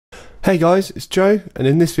Hey guys, it's Joe, and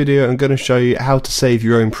in this video I'm going to show you how to save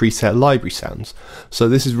your own preset library sounds. So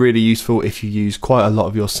this is really useful if you use quite a lot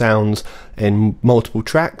of your sounds in multiple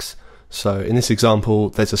tracks. So in this example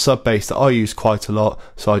there's a sub bass that I use quite a lot,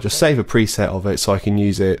 so I just save a preset of it so I can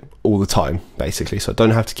use it all the time basically. So I don't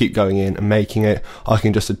have to keep going in and making it, I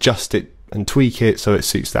can just adjust it and tweak it so it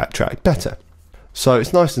suits that track better. So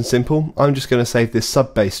it's nice and simple. I'm just going to save this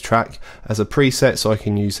sub bass track as a preset so I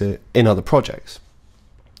can use it in other projects.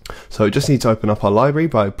 So we just need to open up our library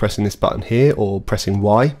by pressing this button here or pressing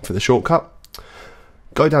Y for the shortcut.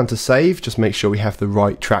 Go down to save, just make sure we have the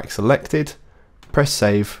right track selected. Press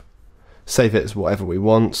save, save it as whatever we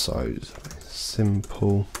want, so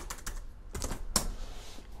simple.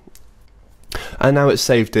 And now it's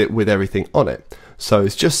saved it with everything on it. So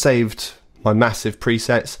it's just saved my massive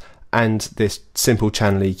presets and this simple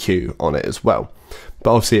channel EQ on it as well.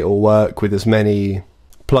 But obviously it will work with as many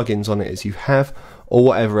plugins on it as you have, or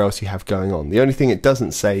whatever else you have going on. The only thing it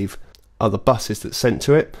doesn't save are the buses that's sent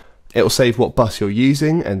to it. It will save what bus you're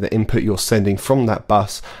using and the input you're sending from that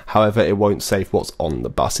bus, however it won't save what's on the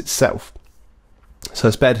bus itself. So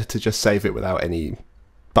it's better to just save it without any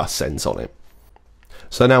bus sends on it.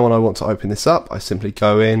 So now when I want to open this up, I simply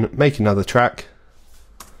go in, make another track,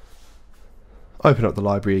 open up the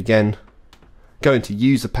library again, go into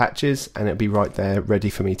user patches, and it'll be right there ready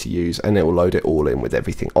for me to use, and it will load it all in with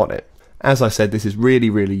everything on it. As I said, this is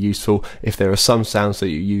really useful if there are some sounds that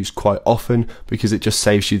you use quite often, because it just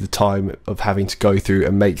saves you the time of having to go through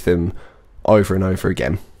and make them over and over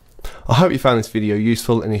again. I hope you found this video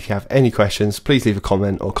useful, and if you have any questions, please leave a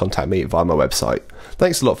comment or contact me via my website.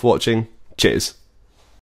 Thanks a lot for watching. Cheers.